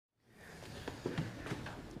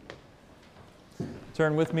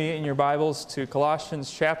Turn with me in your Bibles to Colossians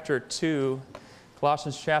chapter 2.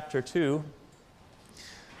 Colossians chapter 2.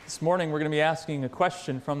 This morning we're going to be asking a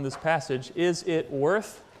question from this passage. Is it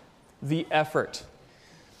worth the effort?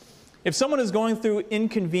 If someone is going through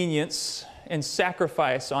inconvenience and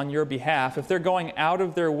sacrifice on your behalf, if they're going out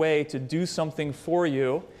of their way to do something for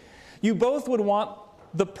you, you both would want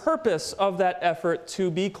the purpose of that effort to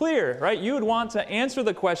be clear, right? You would want to answer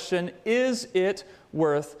the question, is it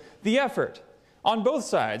worth the effort? On both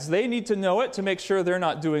sides. They need to know it to make sure they're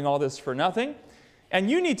not doing all this for nothing. And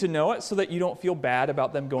you need to know it so that you don't feel bad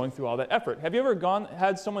about them going through all that effort. Have you ever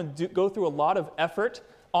had someone go through a lot of effort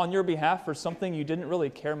on your behalf for something you didn't really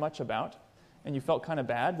care much about? And you felt kind of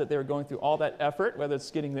bad that they were going through all that effort, whether it's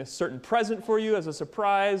getting this certain present for you as a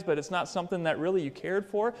surprise, but it's not something that really you cared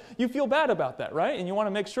for. You feel bad about that, right? And you want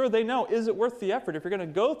to make sure they know, is it worth the effort? If you're going to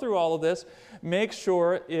go through all of this, make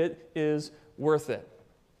sure it is worth it.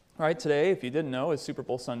 All right, today, if you didn't know, is Super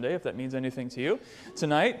Bowl Sunday, if that means anything to you.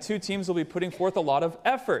 Tonight, two teams will be putting forth a lot of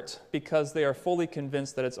effort because they are fully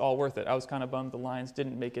convinced that it's all worth it. I was kind of bummed the Lions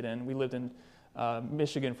didn't make it in. We lived in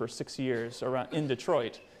Michigan for 6 years in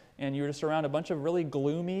Detroit, and you were just around a bunch of really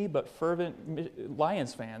gloomy but fervent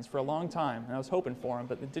Lions fans for a long time, and I was hoping for them,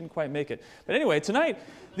 but it didn't quite make it. But anyway, tonight,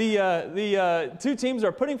 the two teams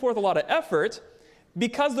are putting forth a lot of effort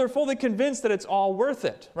because they're fully convinced that it's all worth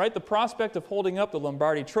it, right? The prospect of holding up the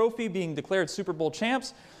Lombardi Trophy, being declared Super Bowl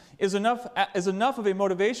champs, is enough of a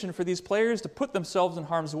motivation for these players to put themselves in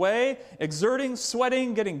harm's way, exerting,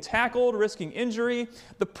 sweating, getting tackled, risking injury.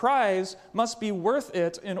 The prize must be worth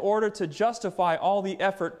it in order to justify all the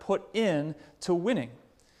effort put in to winning.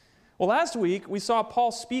 Well, last week we saw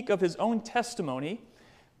Paul speak of his own testimony,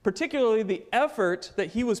 particularly the effort that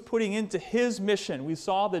he was putting into his mission. We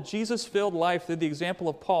saw the Jesus-filled life through the example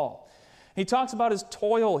of Paul. He talks about his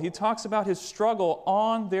toil. He talks about his struggle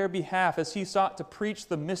on their behalf as he sought to preach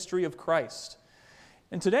the mystery of Christ.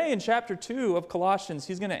 And today in chapter 2 of Colossians,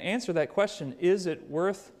 he's going to answer that question, is it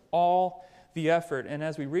worth all the effort? And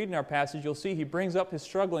as we read in our passage, you'll see he brings up his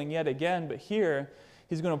struggling yet again, but here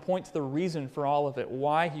he's going to point to the reason for all of it,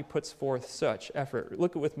 why he puts forth such effort.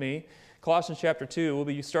 Look with me. Colossians chapter 2, we'll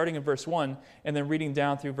be starting in verse 1 and then reading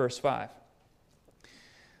down through verse 5.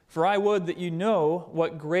 For I would that you know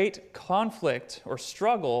what great conflict or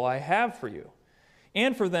struggle I have for you,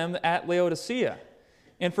 and for them at Laodicea,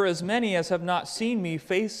 and for as many as have not seen my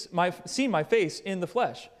face in the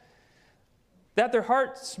flesh, that their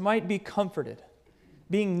hearts might be comforted,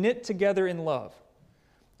 being knit together in love,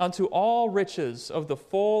 unto all riches of the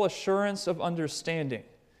full assurance of understanding,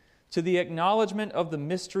 to the acknowledgement of the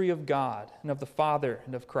mystery of God and of the Father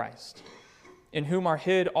and of Christ, in whom are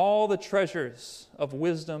hid all the treasures of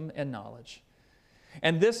wisdom and knowledge.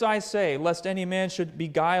 And this I say, lest any man should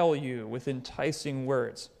beguile you with enticing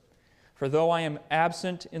words. For though I am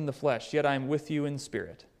absent in the flesh, yet I am with you in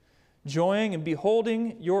spirit, joying and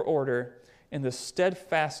beholding your order in the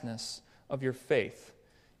steadfastness of your faith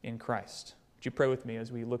in Christ. Would you pray with me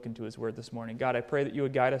as we look into His Word this morning? God, I pray that you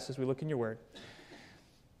would guide us as we look in your Word,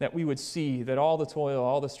 that we would see that all the toil,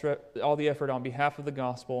 all the effort on behalf of the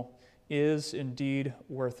gospel is indeed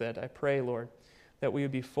worth it. I pray, Lord, that we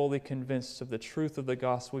would be fully convinced of the truth of the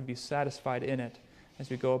gospel, we'd be satisfied in it as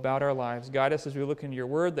we go about our lives. Guide us as we look into your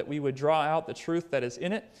word, that we would draw out the truth that is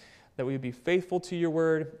in it, that we would be faithful to your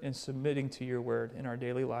word and submitting to your word in our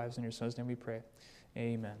daily lives. In your Son's name we pray.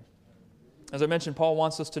 Amen. As I mentioned, Paul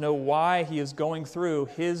wants us to know why he is going through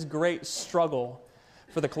his great struggle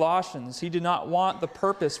for the Colossians. He did not want the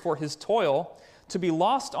purpose for his toil to be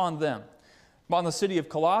lost on them, on the city of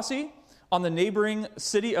Colossae, on the neighboring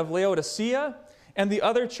city of Laodicea, and the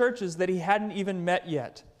other churches that he hadn't even met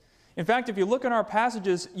yet. In fact, if you look in our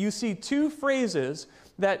passages, you see two phrases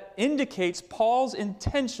that indicates Paul's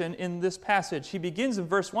intention in this passage. He begins in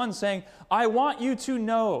verse 1 saying, I want you to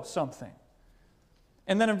know something.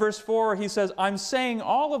 And then in verse 4, he says, I'm saying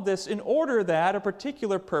all of this in order that a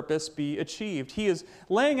particular purpose be achieved. He is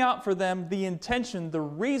laying out for them the intention, the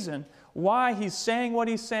reason why he's saying what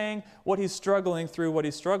he's saying, what he's struggling through, what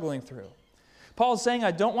he's struggling through. Paul is saying,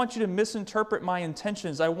 I don't want you to misinterpret my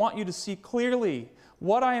intentions. I want you to see clearly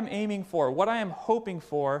what I am aiming for, what I am hoping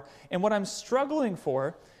for, and what I'm struggling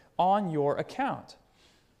for on your account.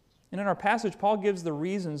 And in our passage, Paul gives the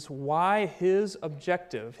reasons why his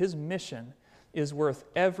objective, his mission, is worth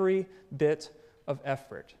every bit of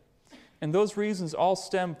effort. And those reasons all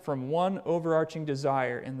stem from one overarching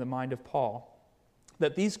desire in the mind of Paul,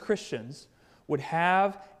 that these Christians would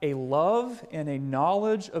have a love and a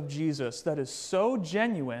knowledge of Jesus that is so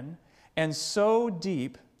genuine and so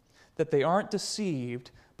deep that they aren't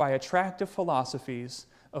deceived by attractive philosophies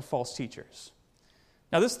of false teachers.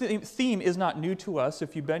 Now, this theme is not new to us.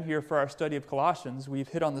 If you've been here for our study of Colossians, we've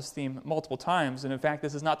hit on this theme multiple times. And in fact,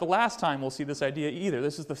 this is not the last time we'll see this idea either.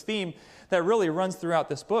 This is the theme that really runs throughout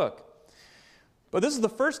this book. But this is the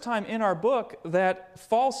first time in our book that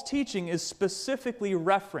false teaching is specifically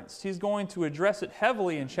referenced. He's going to address it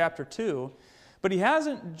heavily in chapter 2, but he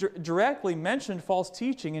hasn't directly mentioned false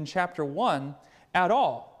teaching in chapter 1 at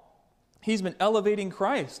all. He's been elevating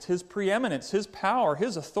Christ, his preeminence, his power,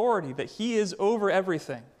 his authority, that he is over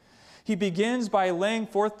everything. He begins by laying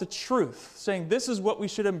forth the truth, saying this is what we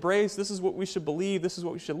should embrace, this is what we should believe, this is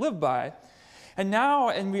what we should live by. And now,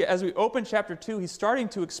 as we open chapter 2, he's starting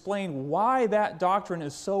to explain why that doctrine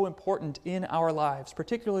is so important in our lives,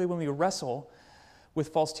 particularly when we wrestle with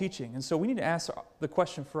false teaching. And so we need to ask the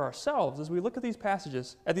question for ourselves as we look at these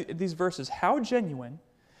passages, at these verses, how genuine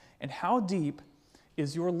and how deep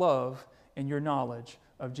is your love and your knowledge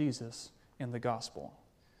of Jesus and the gospel?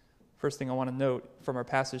 First thing I want to note from our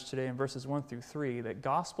passage today in verses 1 through 3, that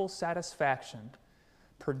gospel satisfaction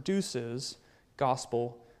produces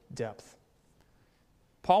gospel depth.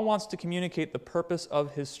 Paul wants to communicate the purpose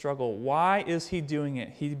of his struggle. Why is he doing it?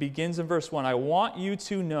 He begins in verse 1, I want you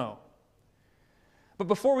to know. But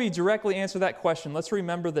before we directly answer that question, let's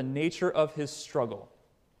remember the nature of his struggle.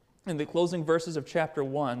 In the closing verses of chapter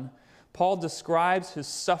 1, Paul describes his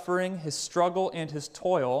suffering, his struggle, and his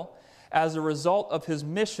toil as a result of his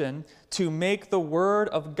mission to make the Word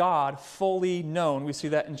of God fully known. We see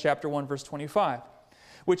that in chapter 1, verse 25.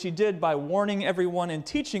 Which he did by warning everyone and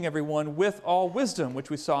teaching everyone with all wisdom, which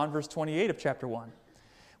we saw in verse 28 of chapter 1,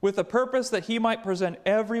 with the purpose that he might present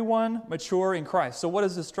everyone mature in Christ. So what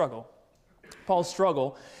is his struggle? Paul's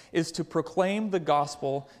struggle is to proclaim the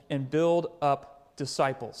gospel and build up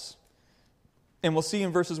disciples. And we'll see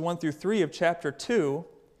in verses 1 through 3 of chapter 2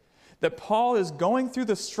 that Paul is going through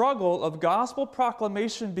the struggle of gospel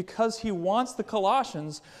proclamation because he wants the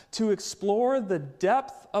Colossians to explore the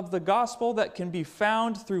depth of the gospel that can be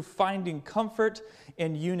found through finding comfort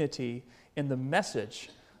and unity in the message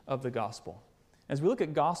of the gospel. As we look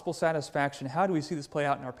at gospel satisfaction, how do we see this play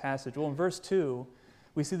out in our passage? Well, in verse 2,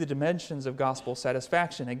 we see the dimensions of gospel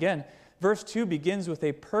satisfaction. Again, verse 2 begins with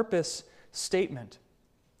a purpose statement.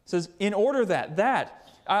 It says, in order that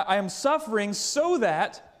I am suffering so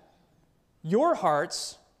that your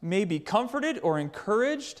hearts may be comforted or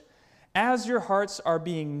encouraged as your hearts are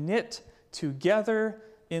being knit together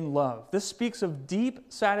in love. This speaks of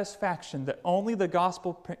deep satisfaction that only the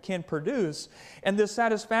gospel can produce, and this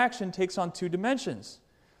satisfaction takes on two dimensions.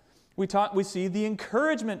 We see the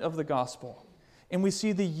encouragement of the gospel, and we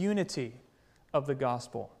see the unity of the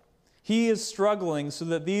gospel. He is struggling so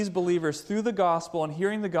that these believers, through the gospel and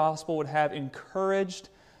hearing the gospel, would have encouraged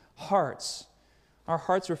hearts. Our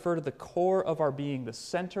hearts refer to the core of our being, the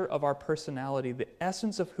center of our personality, the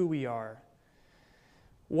essence of who we are.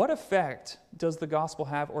 What effect does the gospel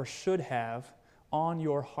have or should have on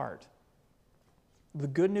your heart? The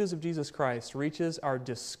good news of Jesus Christ reaches our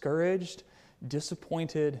discouraged,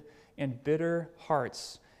 disappointed, and bitter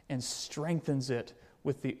hearts and strengthens it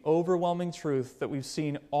with the overwhelming truth that we've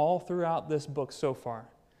seen all throughout this book so far,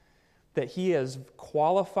 that He has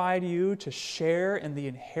qualified you to share in the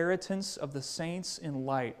inheritance of the saints in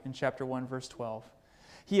light in chapter 1, verse 12.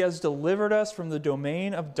 He has delivered us from the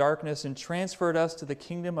domain of darkness and transferred us to the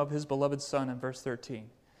kingdom of His beloved Son in verse 13.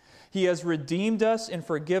 He has redeemed us and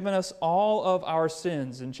forgiven us all of our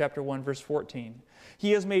sins in chapter 1, verse 14.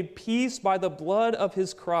 He has made peace by the blood of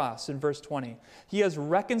His cross in verse 20. He has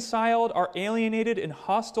reconciled our alienated and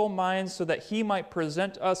hostile minds so that He might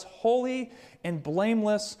present us holy and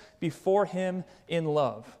blameless before Him in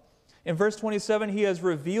love. In verse 27, He has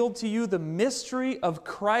revealed to you the mystery of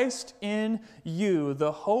Christ in you,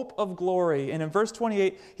 the hope of glory. And in verse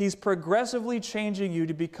 28, He's progressively changing you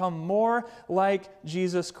to become more like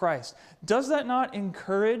Jesus Christ. Does that not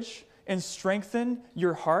encourage and strengthen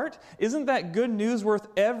your heart? Isn't that good news worth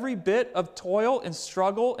every bit of toil and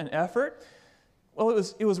struggle and effort? Well,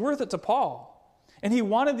 it was worth it to Paul. And he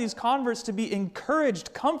wanted these converts to be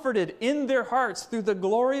encouraged, comforted in their hearts through the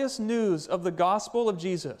glorious news of the gospel of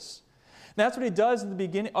Jesus. And that's what he does in the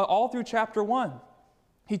beginning, all through chapter 1.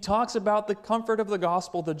 He talks about the comfort of the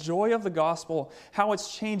gospel, the joy of the gospel, how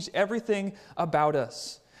it's changed everything about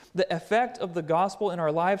us. The effect of the gospel in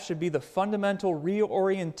our lives should be the fundamental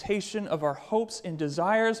reorientation of our hopes and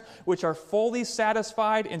desires, which are fully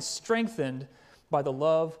satisfied and strengthened by the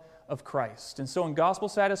love of Christ. And so in gospel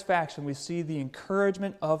satisfaction, we see the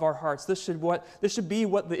encouragement of our hearts. This should be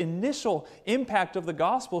what the initial impact of the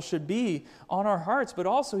gospel should be on our hearts. But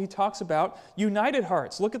also he talks about united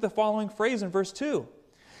hearts. Look at the following phrase in verse 2.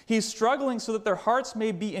 He's struggling so that their hearts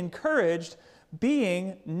may be encouraged,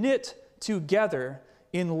 being knit together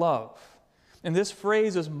in love. And this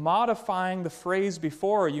phrase is modifying the phrase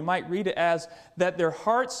before. You might read it as that their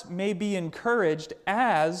hearts may be encouraged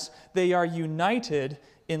as they are united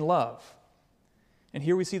in love. And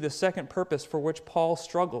here we see the second purpose for which Paul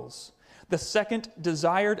struggles. The second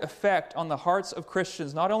desired effect on the hearts of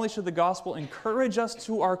Christians. Not only should the gospel encourage us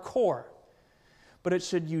to our core, but it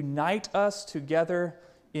should unite us together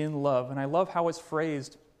in love. And I love how it's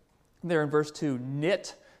phrased there in verse 2,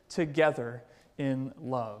 knit together in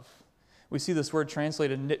love. We see this word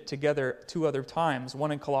translated knit together 2 other times,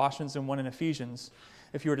 one in Colossians and one in Ephesians.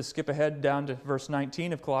 If you were to skip ahead down to verse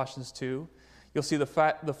 19 of Colossians 2, you'll see the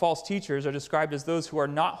false teachers are described as those who are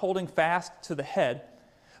not holding fast to the head,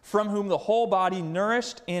 from whom the whole body,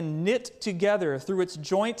 nourished and knit together through its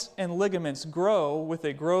joints and ligaments, grow with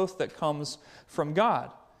a growth that comes from God.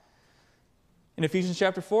 In Ephesians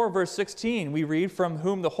chapter 4, verse 16, we read, from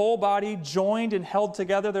whom the whole body, joined and held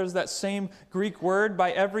together, there's that same Greek word,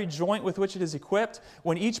 by every joint with which it is equipped,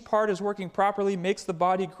 when each part is working properly, makes the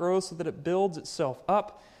body grow so that it builds itself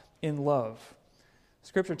up in love.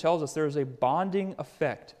 Scripture tells us there is a bonding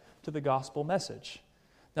effect to the gospel message.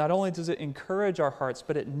 Not only does it encourage our hearts,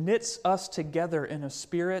 but it knits us together in a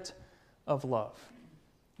spirit of love.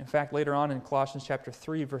 In fact, later on in Colossians chapter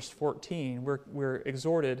 3, verse 14, we're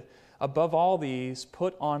exhorted, above all these,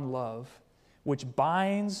 put on love, which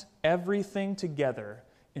binds everything together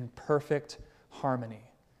in perfect harmony.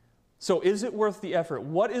 So is it worth the effort?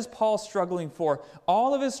 What is Paul struggling for?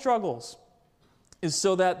 All of his struggles is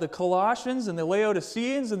so that the Colossians and the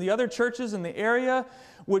Laodiceans and the other churches in the area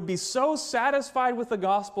would be so satisfied with the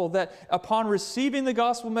gospel that upon receiving the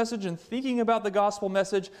gospel message and thinking about the gospel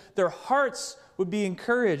message, their hearts would be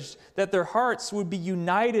encouraged, that their hearts would be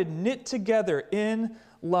united, knit together in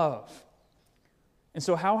love. And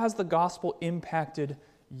so how has the gospel impacted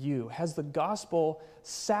you? Has the gospel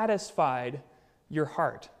satisfied your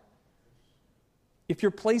heart? If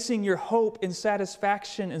you're placing your hope and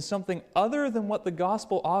satisfaction in something other than what the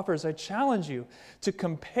gospel offers, I challenge you to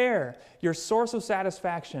compare your source of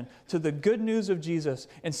satisfaction to the good news of Jesus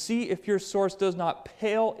and see if your source does not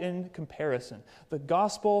pale in comparison. The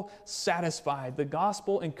gospel satisfied. The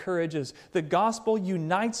gospel encourages. The gospel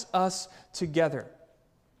unites us together.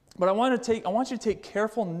 But I want you to take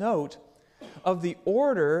careful note of the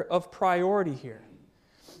order of priority here.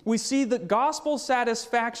 We see the gospel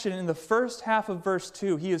satisfaction in the first half of verse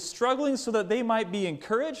 2. He is struggling so that they might be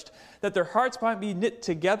encouraged, that their hearts might be knit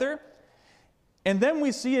together. And then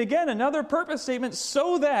we see again another purpose statement,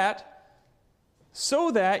 so that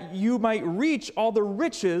you might reach all the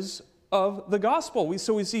riches of the gospel.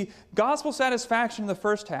 So we see gospel satisfaction in the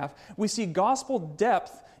first half. We see gospel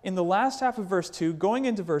depth in the last half of verse 2 going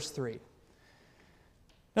into verse 3. In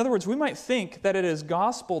other words, we might think that it is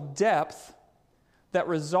gospel depth that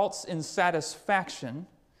results in satisfaction,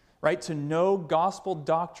 right? To know gospel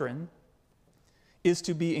doctrine is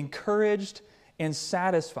to be encouraged and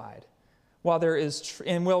satisfied. While there's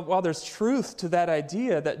truth to that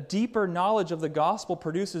idea that deeper knowledge of the gospel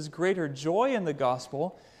produces greater joy in the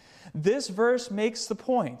gospel, this verse makes the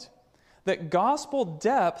point that gospel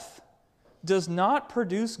depth does not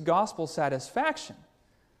produce gospel satisfaction.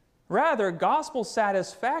 Rather, gospel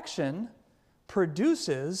satisfaction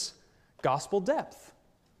produces gospel depth.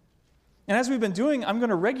 And as we've been doing, I'm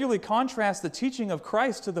going to regularly contrast the teaching of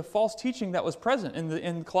Christ to the false teaching that was present in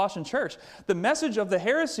the Colossian church. The message of the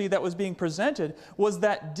heresy that was being presented was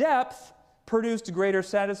that depth produced greater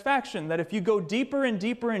satisfaction, that if you go deeper and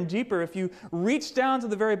deeper and deeper, if you reach down to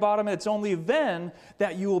the very bottom, it's only then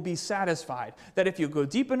that you will be satisfied. That if you go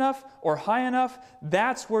deep enough or high enough,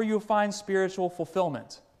 that's where you'll find spiritual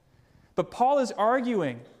fulfillment. But Paul is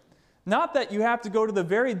arguing not that you have to go to the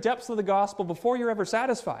very depths of the gospel before you're ever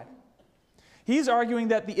satisfied. He's arguing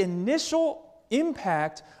that the initial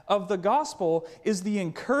impact of the gospel is the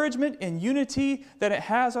encouragement and unity that it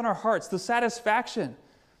has on our hearts, the satisfaction.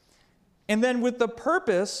 And then with the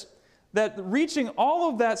purpose that reaching all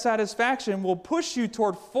of that satisfaction will push you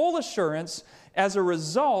toward full assurance as a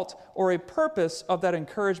result or a purpose of that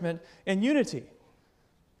encouragement and unity.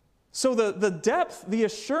 So the depth, the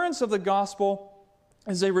assurance of the gospel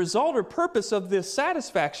is a result or purpose of this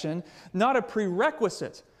satisfaction, not a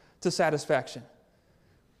prerequisite to satisfaction.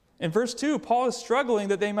 In verse 2, Paul is struggling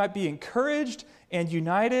that they might be encouraged and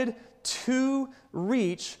united to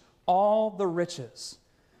reach all the riches.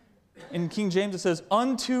 In King James it says,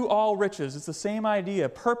 unto all riches. It's the same idea,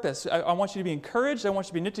 purpose. I want you to be encouraged, I want you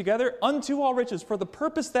to be knit together unto all riches, for the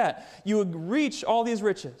purpose that you would reach all these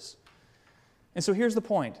riches. And so here's the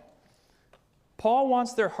point. Paul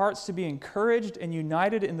wants their hearts to be encouraged and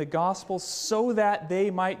united in the gospel so that they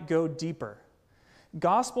might go deeper.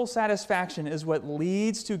 Gospel satisfaction is what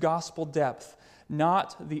leads to gospel depth,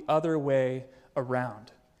 not the other way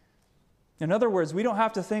around. In other words, we don't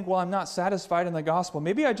have to think, well, I'm not satisfied in the gospel.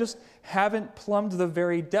 Maybe I just haven't plumbed the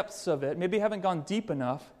very depths of it. Maybe I haven't gone deep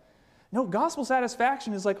enough. No, gospel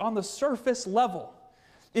satisfaction is like on the surface level.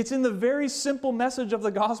 It's in the very simple message of the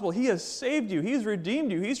gospel. He has saved you. He's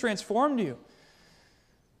redeemed you. He's transformed you.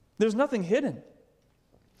 There's nothing hidden.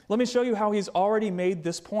 Let me show you how he's already made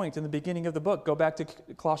this point in the beginning of the book. Go back to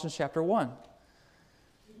Colossians chapter 1.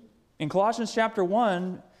 In Colossians chapter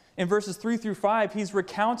 1, in verses 3 through 5, he's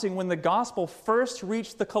recounting when the gospel first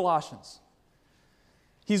reached the Colossians.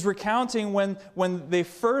 He's recounting when they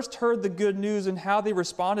first heard the good news and how they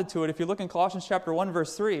responded to it. If you look in Colossians chapter 1,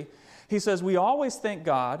 verse 3, he says, "We always thank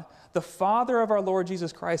God, the Father of our Lord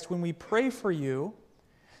Jesus Christ, when we pray for you,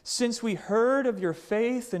 since we heard of your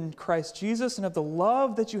faith in Christ Jesus and of the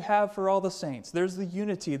love that you have for all the saints." There's the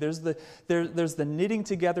unity. There's the knitting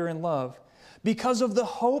together in love. "Because of the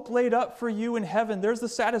hope laid up for you in heaven." There's the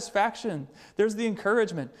satisfaction. There's the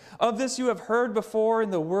encouragement. "Of this you have heard before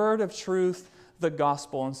in the word of truth, the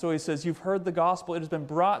gospel." And so he says, you've heard the gospel. It has been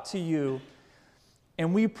brought to you.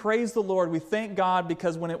 And we praise the Lord. We thank God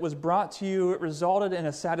because when it was brought to you, it resulted in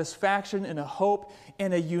a satisfaction and a hope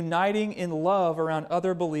and a uniting in love around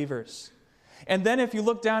other believers. And then if you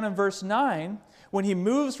look down in verse 9, when he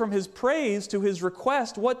moves from his praise to his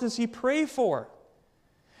request, what does he pray for?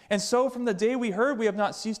 "And so from the day we heard, we have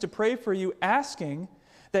not ceased to pray for you, asking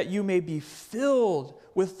that you may be filled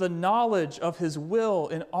with the knowledge of his will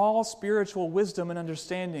in all spiritual wisdom and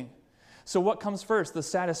understanding." So what comes first, the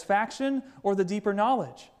satisfaction or the deeper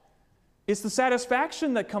knowledge? It's the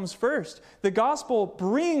satisfaction that comes first. The gospel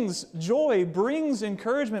brings joy, brings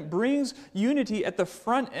encouragement, brings unity at the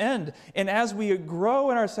front end. And as we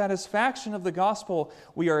grow in our satisfaction of the gospel,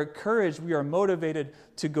 we are encouraged, we are motivated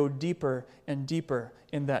to go deeper and deeper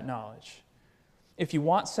in that knowledge. If you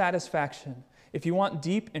want satisfaction, if you want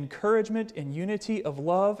deep encouragement and unity of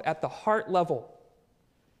love at the heart level,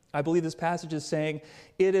 I believe this passage is saying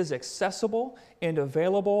it is accessible and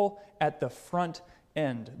available at the front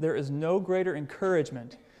end. There is no greater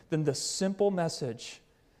encouragement than the simple message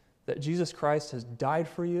that Jesus Christ has died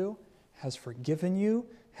for you, has forgiven you,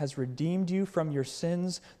 has redeemed you from your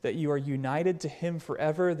sins, that you are united to Him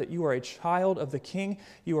forever, that you are a child of the King,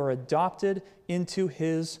 you are adopted into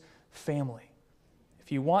His family.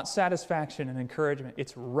 If you want satisfaction and encouragement,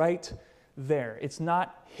 it's right there. It's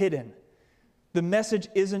not hidden. The message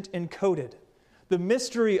isn't encoded. The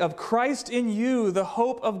mystery of Christ in you, the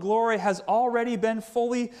hope of glory, has already been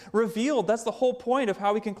fully revealed. That's the whole point of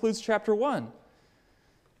how he concludes chapter 1.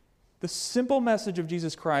 The simple message of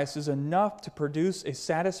Jesus Christ is enough to produce a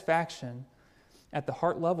satisfaction at the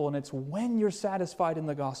heart level, and it's when you're satisfied in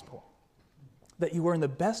the gospel that you are in the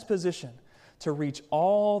best position to reach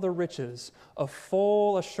all the riches of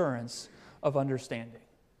full assurance of understanding.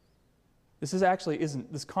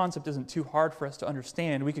 This concept isn't too hard for us to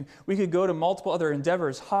understand. We could go to multiple other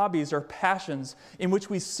endeavors, hobbies, or passions in which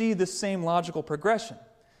we see this same logical progression.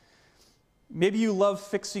 Maybe you love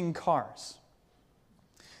fixing cars.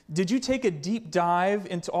 Did you take a deep dive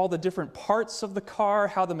into all the different parts of the car,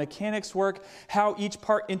 how the mechanics work, how each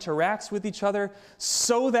part interacts with each other,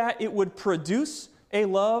 so that it would produce a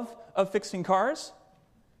love of fixing cars?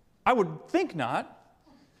 I would think not.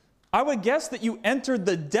 I would guess that you entered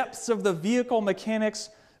the depths of the vehicle mechanics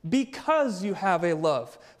because you have a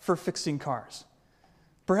love for fixing cars.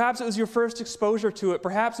 Perhaps it was your first exposure to it.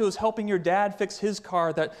 Perhaps it was helping your dad fix his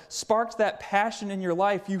car that sparked that passion in your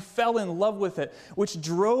life. You fell in love with it, which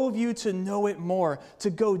drove you to know it more, to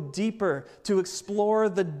go deeper, to explore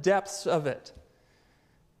the depths of it.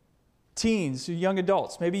 Teens, young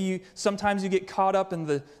adults, sometimes you get caught up in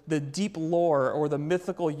the deep lore or the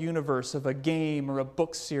mythical universe of a game or a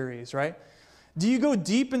book series, right? Do you go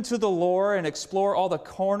deep into the lore and explore all the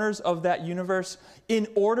corners of that universe in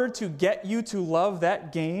order to get you to love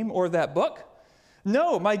that game or that book?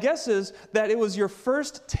 No, my guess is that it was your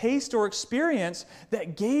first taste or experience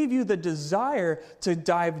that gave you the desire to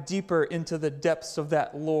dive deeper into the depths of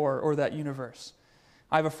that lore or that universe.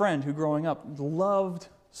 I have a friend who growing up loved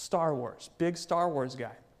Star Wars, big Star Wars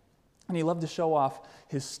guy. And he loved to show off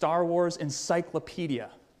his Star Wars encyclopedia.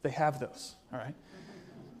 They have those, all right?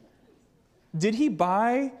 Did he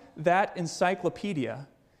buy that encyclopedia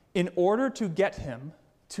in order to get him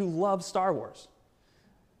to love Star Wars?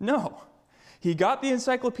 No. He got the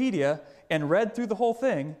encyclopedia and read through the whole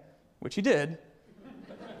thing, which he did,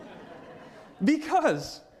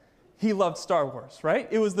 because he loved Star Wars, right?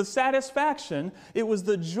 It was the satisfaction, it was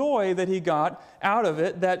the joy that he got out of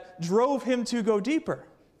it that drove him to go deeper.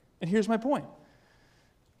 And here's my point.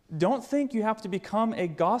 Don't think you have to become a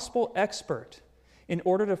gospel expert in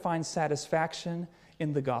order to find satisfaction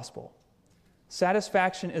in the gospel.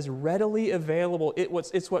 Satisfaction is readily available.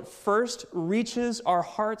 It's what first reaches our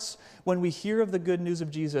hearts when we hear of the good news of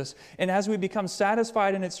Jesus. And as we become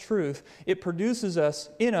satisfied in its truth, it produces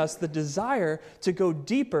in us the desire to go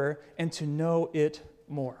deeper and to know it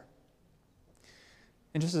more.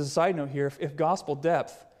 And just as a side note here, if gospel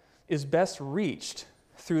depth is best reached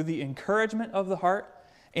through the encouragement of the heart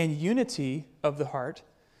and unity of the heart,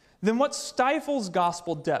 then what stifles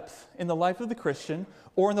gospel depth in the life of the Christian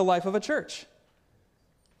or in the life of a church?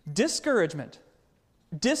 Discouragement,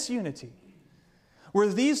 disunity. Where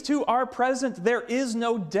these two are present, there is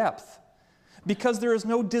no depth because there is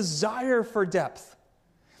no desire for depth.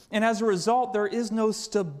 And as a result, there is no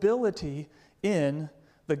stability in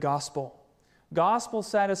the gospel. Gospel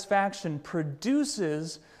satisfaction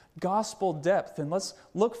produces gospel depth. And let's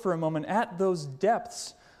look for a moment at those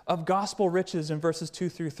depths of gospel riches in verses 2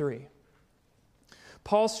 through 3.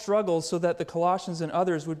 Paul struggles so that the Colossians and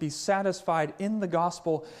others would be satisfied in the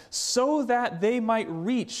gospel so that they might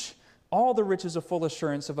reach all the riches of full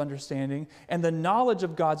assurance of understanding and the knowledge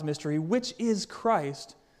of God's mystery, which is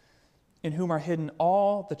Christ, in whom are hidden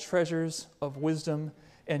all the treasures of wisdom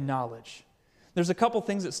and knowledge. There's a couple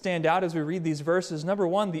things that stand out as we read these verses. Number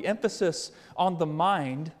one, the emphasis on the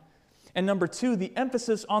mind. And number two, the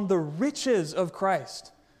emphasis on the riches of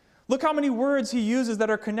Christ. Look how many words he uses that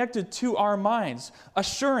are connected to our minds.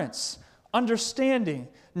 Assurance, understanding,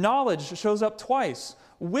 knowledge shows up twice,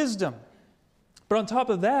 wisdom. But on top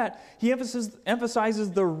of that, he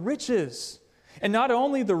emphasizes the riches. And not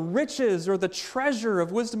only the riches or the treasure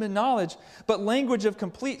of wisdom and knowledge, but language of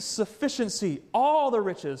complete sufficiency, all the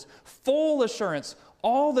riches, full assurance,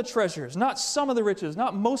 all the treasures, not some of the riches,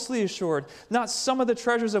 not mostly assured, not some of the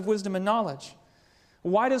treasures of wisdom and knowledge.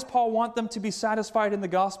 Why does Paul want them to be satisfied in the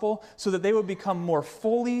gospel? So that they would become more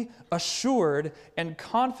fully assured and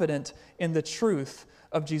confident in the truth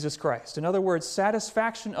of Jesus Christ. In other words,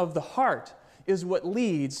 satisfaction of the heart is what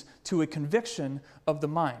leads to a conviction of the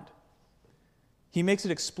mind. He makes it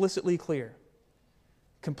explicitly clear.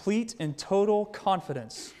 Complete and total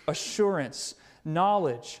confidence, assurance,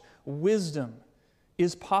 knowledge, wisdom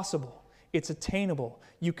is possible. It's attainable.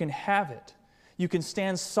 You can have it. You can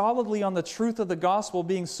stand solidly on the truth of the gospel,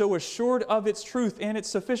 being so assured of its truth and its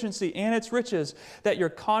sufficiency and its riches that you're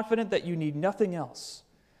confident that you need nothing else.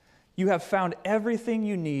 You have found everything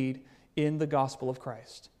you need in the gospel of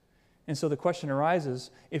Christ. And so the question arises,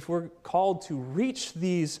 if we're called to reach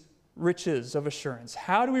these riches of assurance,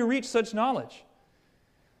 how do we reach such knowledge?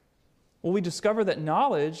 Well, we discover that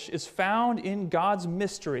knowledge is found in God's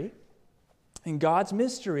mystery, and God's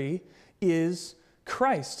mystery is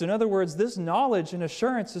Christ. In other words, this knowledge and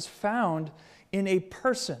assurance is found in a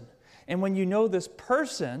person. And when you know this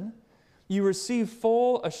person, you receive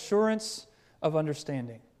full assurance of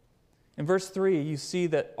understanding. In verse 3, you see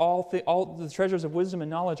that all the treasures of wisdom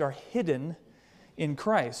and knowledge are hidden in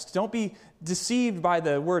Christ. Don't be deceived by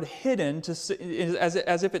the word hidden as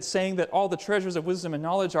if it's saying that all the treasures of wisdom and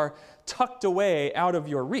knowledge are tucked away out of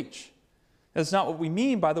your reach. That's not what we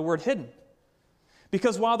mean by the word hidden.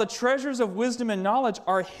 Because while the treasures of wisdom and knowledge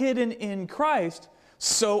are hidden in Christ,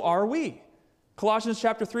 so are we. Colossians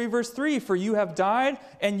chapter 3, verse 3, for you have died,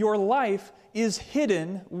 and your life is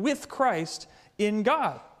hidden with Christ in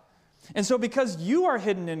God. And so because you are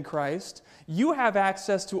hidden in Christ, you have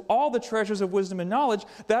access to all the treasures of wisdom and knowledge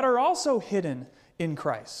that are also hidden in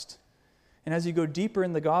Christ. And as you go deeper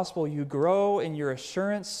in the gospel, you grow in your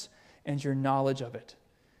assurance and your knowledge of it.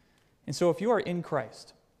 And so if you are in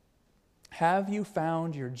Christ, have you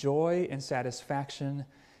found your joy and satisfaction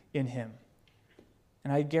in Him?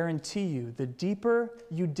 And I guarantee you, the deeper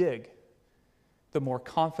you dig, the more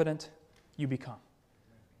confident you become,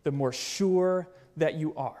 the more sure that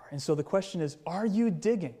you are. And so the question is, are you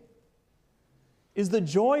digging? Is the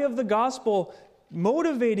joy of the gospel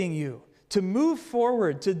motivating you to move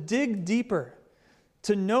forward, to dig deeper,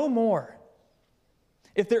 to know more?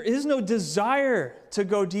 If there is no desire to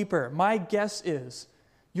go deeper, my guess is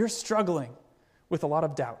you're struggling with a lot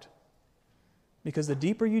of doubt. Because the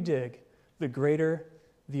deeper you dig, the greater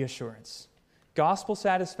the assurance. Gospel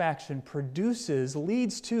satisfaction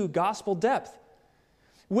leads to gospel depth,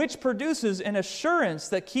 which produces an assurance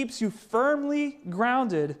that keeps you firmly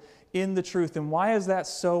grounded in the truth. And why is that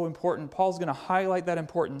so important? Paul's going to highlight that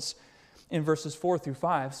importance in verses 4 through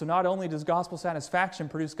 5. So not only does gospel satisfaction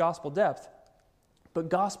produce gospel depth, but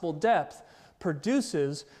gospel depth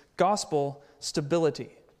produces gospel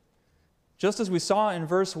stability. Just as we saw in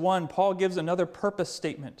verse 1, Paul gives another purpose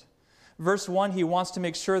statement. Verse 1, he wants to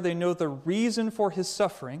make sure they know the reason for his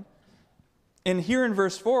suffering. And here in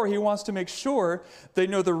verse 4, he wants to make sure they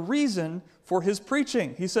know the reason for his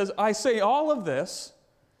preaching. He says, I say all of this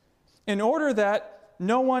in order that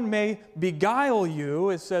no one may beguile you,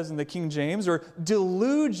 it says in the King James, or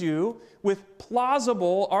delude you with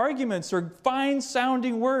plausible arguments or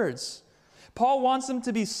fine-sounding words. Paul wants them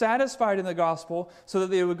to be satisfied in the gospel so that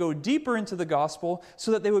they would go deeper into the gospel,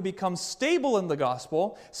 so that they would become stable in the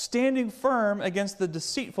gospel, standing firm against the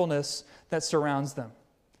deceitfulness that surrounds them.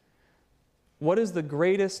 What is the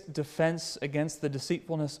greatest defense against the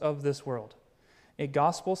deceitfulness of this world? A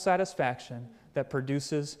gospel satisfaction that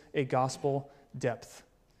produces a gospel depth.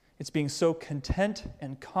 It's being so content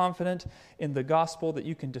and confident in the gospel that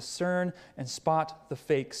you can discern and spot the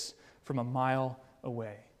fakes from a mile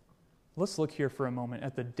away. Let's look here for a moment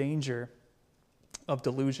at the danger of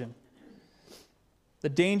delusion. The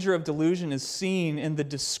danger of delusion is seen in the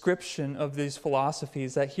description of these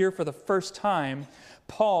philosophies that here for the first time,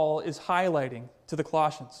 Paul is highlighting to the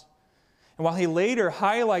Colossians. And while he later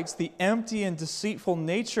highlights the empty and deceitful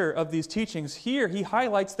nature of these teachings, here he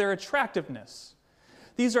highlights their attractiveness.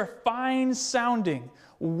 These are fine-sounding,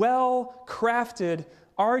 well-crafted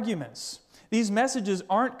arguments. These messages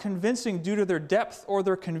aren't convincing due to their depth or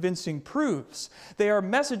their convincing proofs. They are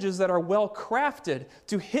messages that are well crafted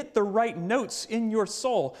to hit the right notes in your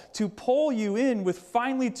soul, to pull you in with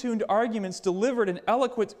finely tuned arguments delivered in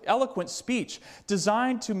eloquent speech,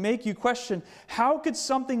 designed to make you question, how could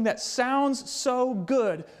something that sounds so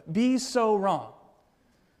good be so wrong?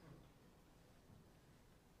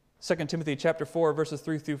 2 Timothy chapter 4, verses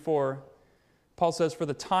 3 through 4, Paul says, for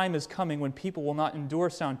the time is coming when people will not endure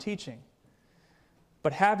sound teaching,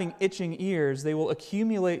 but having itching ears, they will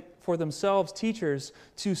accumulate for themselves teachers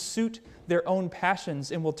to suit their own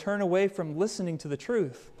passions and will turn away from listening to the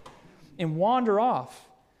truth and wander off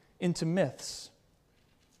into myths.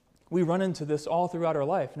 We run into this all throughout our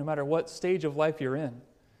life, no matter what stage of life you're in.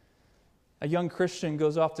 A young Christian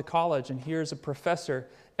goes off to college and hears a professor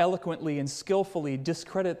eloquently and skillfully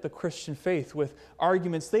discredit the Christian faith with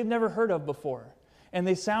arguments they've never heard of before. And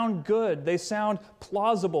they sound good, they sound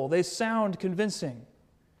plausible, they sound convincing.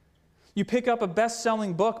 You pick up a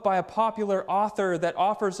best-selling book by a popular author that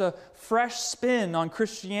offers a fresh spin on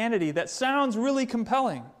Christianity that sounds really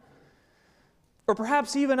compelling. Or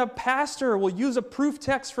perhaps even a pastor will use a proof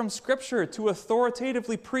text from Scripture to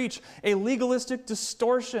authoritatively preach a legalistic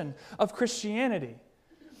distortion of Christianity.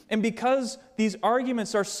 And because these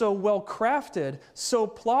arguments are so well crafted, so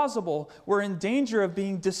plausible, we're in danger of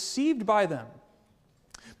being deceived by them.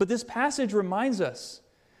 But this passage reminds us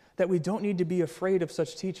that we don't need to be afraid of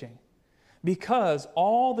such teaching, because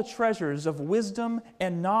all the treasures of wisdom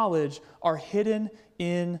and knowledge are hidden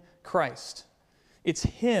in Christ. It's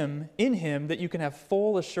in Him that you can have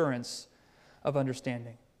full assurance of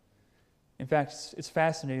understanding. In fact, it's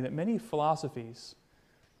fascinating that many philosophies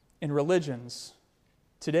and religions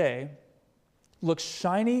today look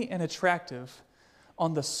shiny and attractive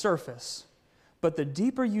on the surface, but the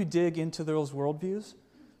deeper you dig into those worldviews,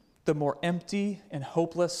 the more empty and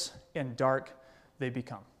hopeless and dark they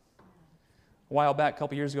become. A while back, a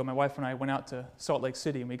couple years ago, my wife and I went out to Salt Lake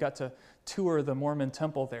City, and we got to tour the Mormon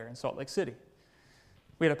temple there in Salt Lake City.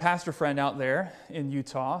 We had a pastor friend out there in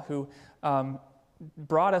Utah who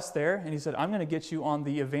brought us there, and he said, I'm going to get you on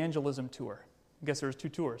the evangelism tour. I guess there was 2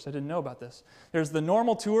 tours. I didn't know about this. There's the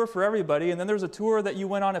normal tour for everybody, and then there's a tour that you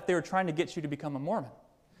went on if they were trying to get you to become a Mormon.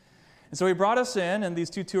 And so he brought us in, and these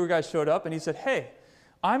 2 tour guys showed up, and he said, hey,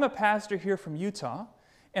 I'm a pastor here from Utah,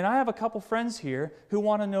 and I have a couple friends here who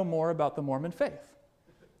want to know more about the Mormon faith.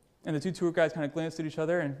 And the 2 tour guys kind of glanced at each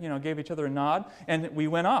other and gave each other a nod, and we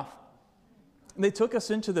went off. And they took us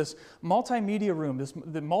into this multimedia room.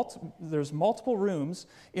 There's multiple rooms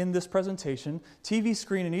in this presentation, TV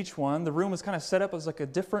screen in each one. The room was kind of set up as like a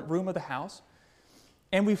different room of the house.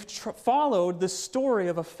 And we've followed the story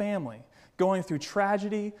of a family going through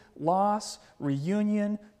tragedy, loss,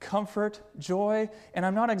 reunion, comfort, joy. And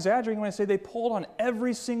I'm not exaggerating when I say they pulled on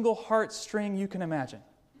every single heartstring you can imagine.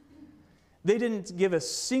 They didn't give a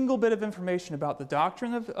single bit of information about the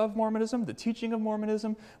doctrine of Mormonism, the teaching of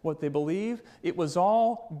Mormonism, what they believe. It was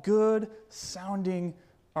all good-sounding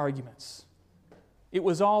arguments. It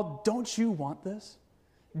was all, don't you want this?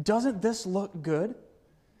 Doesn't this look good?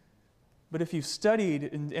 But if you've studied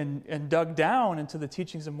and dug down into the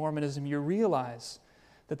teachings of Mormonism, you realize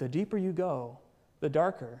that the deeper you go, the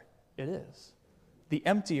darker it is, the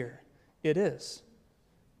emptier it is.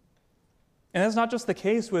 And that's not just the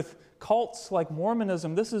case with cults like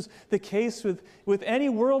Mormonism. This is the case with any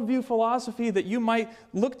worldview philosophy that you might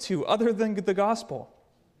look to other than the gospel.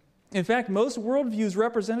 In fact, most worldviews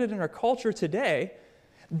represented in our culture today,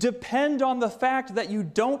 depend on the fact that you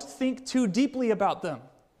don't think too deeply about them.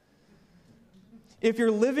 If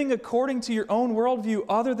you're living according to your own worldview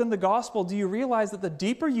other than the gospel, do you realize that the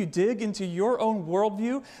deeper you dig into your own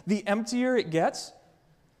worldview, the emptier it gets?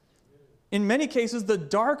 In many cases, the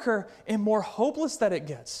darker and more hopeless that it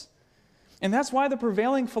gets. And that's why the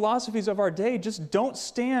prevailing philosophies of our day just don't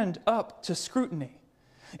stand up to scrutiny.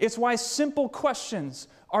 It's why simple questions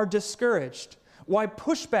are discouraged, why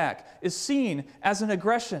pushback is seen as an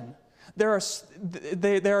aggression.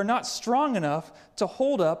 They are not strong enough to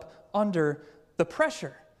hold up under the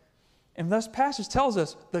pressure. And this passage tells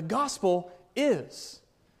us the gospel is.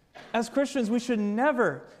 As Christians, we should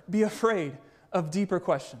never be afraid of deeper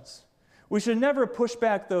questions. We should never push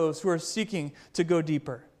back those who are seeking to go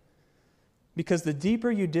deeper. Because the deeper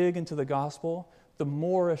you dig into the gospel, the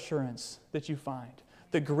more assurance that you find,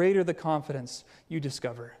 the greater the confidence you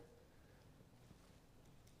discover.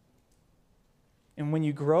 And when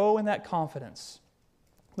you grow in that confidence,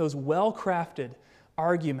 those well-crafted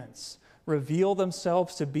arguments reveal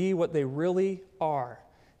themselves to be what they really are,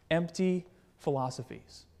 empty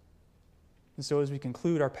philosophies. And so as we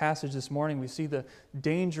conclude our passage this morning, we see the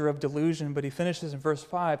danger of delusion, but he finishes in verse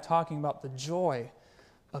 5 talking about the joy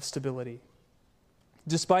of stability.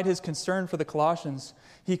 Despite his concern for the Colossians,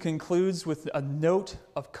 he concludes with a note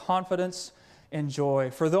of confidence and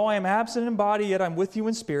joy. For though I am absent in body, yet I'm with you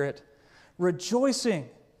in spirit, rejoicing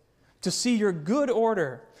to see your good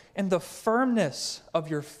order and the firmness of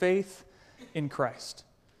your faith in Christ.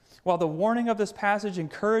 While the warning of this passage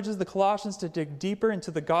encourages the Colossians to dig deeper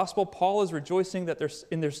into the gospel, Paul is rejoicing that they're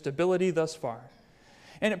in their stability thus far.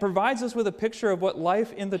 And it provides us with a picture of what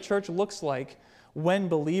life in the church looks like when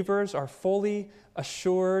believers are fully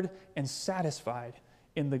assured and satisfied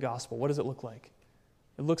in the gospel. What does it look like?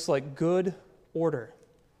 It looks like good order.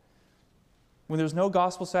 When there's no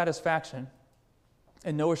gospel satisfaction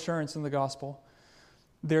and no assurance in the gospel,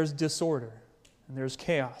 there's disorder and there's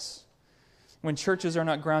chaos. When churches are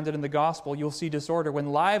not grounded in the gospel, you'll see disorder.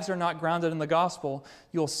 When lives are not grounded in the gospel,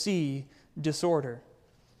 you'll see disorder.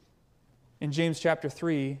 In James chapter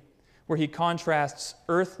 3, where he contrasts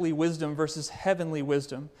earthly wisdom versus heavenly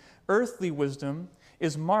wisdom, earthly wisdom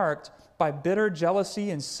is marked by bitter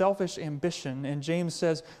jealousy and selfish ambition. And James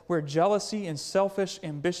says, where jealousy and selfish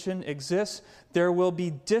ambition exists, there will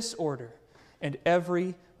be disorder and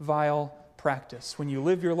every vile practice. When you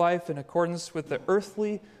live your life in accordance with the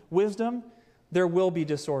earthly wisdom, there will be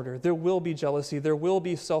disorder, there will be jealousy, there will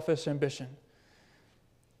be selfish ambition.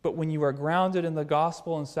 But when you are grounded in the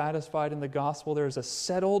gospel and satisfied in the gospel, there is a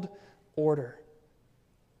settled order.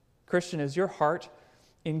 Christian, is your heart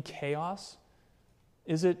in chaos?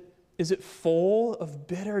 Is it full of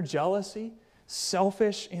bitter jealousy,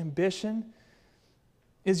 selfish ambition?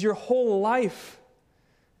 Is your whole life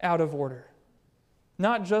out of order?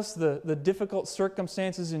 Not just the difficult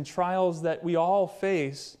circumstances and trials that we all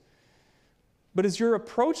face, but is your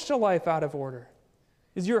approach to life out of order?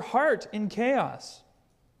 Is your heart in chaos?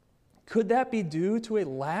 Could that be due to a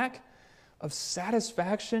lack of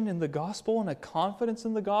satisfaction in the gospel and a confidence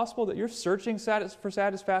in the gospel, that you're searching for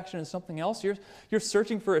satisfaction in something else? You're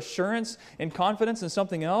searching for assurance and confidence in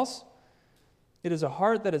something else? It is a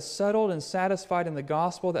heart that is settled and satisfied in the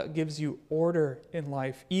gospel that gives you order in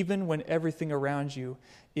life, even when everything around you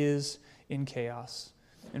is in chaos.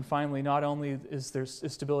 And finally, not only is there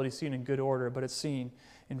stability seen in good order, but it's seen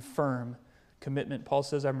in firm commitment. Paul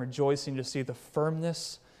says, I'm rejoicing to see the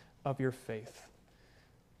firmness of your faith.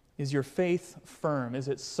 Is your faith firm? Is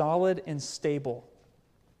it solid and stable?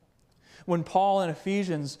 When Paul in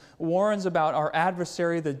Ephesians warns about our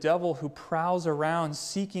adversary, the devil, who prowls around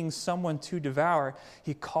seeking someone to devour,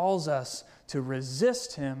 he calls us to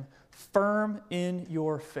resist him firm in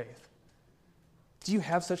your faith. Do you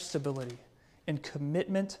have such stability and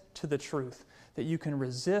commitment to the truth that you can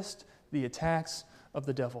resist the attacks of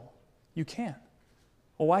the devil? You can.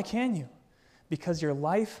 Well, why can you? Because your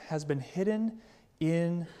life has been hidden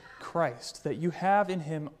in Christ, that you have in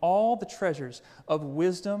him all the treasures of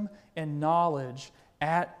wisdom and knowledge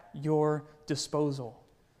at your disposal.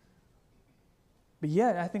 But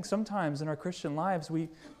yet, I think sometimes in our Christian lives, we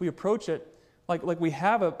approach it like we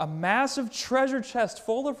have a massive treasure chest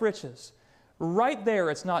full of riches. Right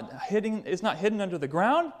there, it's not hidden under the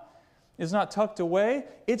ground. It's not tucked away.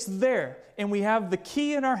 It's there. And we have the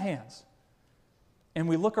key in our hands. And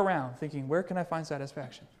we look around thinking, where can I find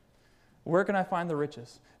satisfaction? Where can I find the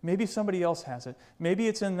riches? Maybe somebody else has it. Maybe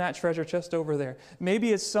it's in that treasure chest over there.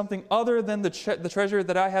 Maybe it's something other than the treasure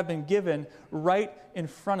that I have been given right in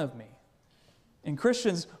front of me. And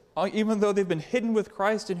Christians, even though they've been hidden with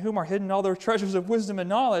Christ, in whom are hidden all their treasures of wisdom and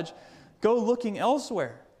knowledge, go looking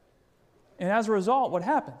elsewhere. And as a result, what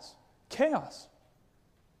happens? Chaos,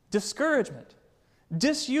 discouragement,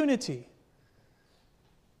 disunity.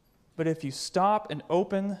 But if you stop and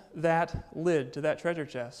open that lid to that treasure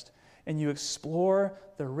chest, and you explore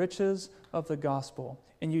the riches of the gospel,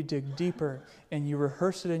 and you dig deeper, and you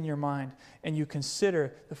rehearse it in your mind, and you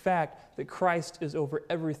consider the fact that Christ is over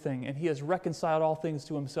everything, and He has reconciled all things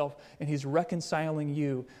to Himself, and He's reconciling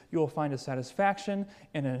you, you will find a satisfaction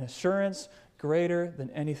and an assurance greater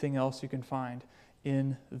than anything else you can find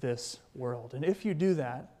in this world. And if you do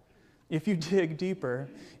that, if you dig deeper,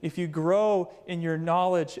 if you grow in your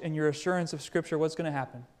knowledge and your assurance of Scripture, what's going to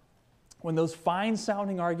happen? When those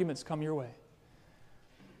fine-sounding arguments come your way,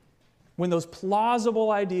 when those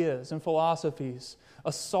plausible ideas and philosophies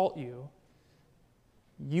assault you,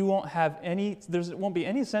 you won't have any, there won't be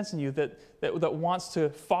any sense in you that wants to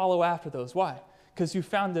follow after those. Why? Because you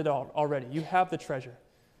found it all already. You have the treasure.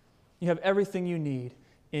 You have everything you need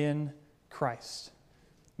in Christ.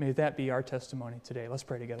 May that be our testimony today. Let's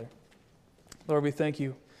pray together. Lord, we thank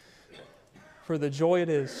You for the joy it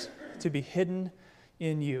is to be hidden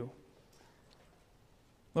in You.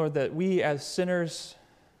 Lord, that we as sinners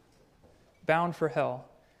bound for hell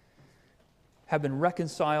have been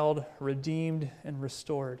reconciled, redeemed, and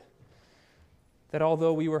restored. That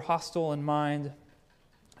although we were hostile in mind,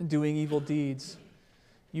 doing evil deeds,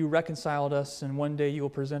 You reconciled us, and one day You will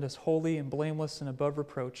present us holy and blameless and above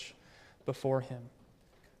reproach before Him.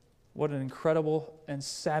 What an incredible and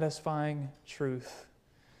satisfying truth.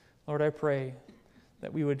 Lord, I pray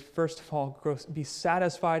that we would first of all be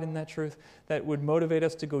satisfied in that truth, that would motivate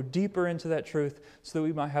us to go deeper into that truth so that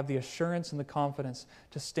we might have the assurance and the confidence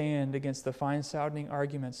to stand against the fine-sounding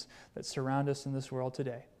arguments that surround us in this world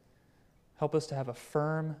today. Help us to have a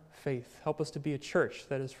firm faith. Help us to be a church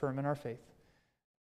that is firm in our faith.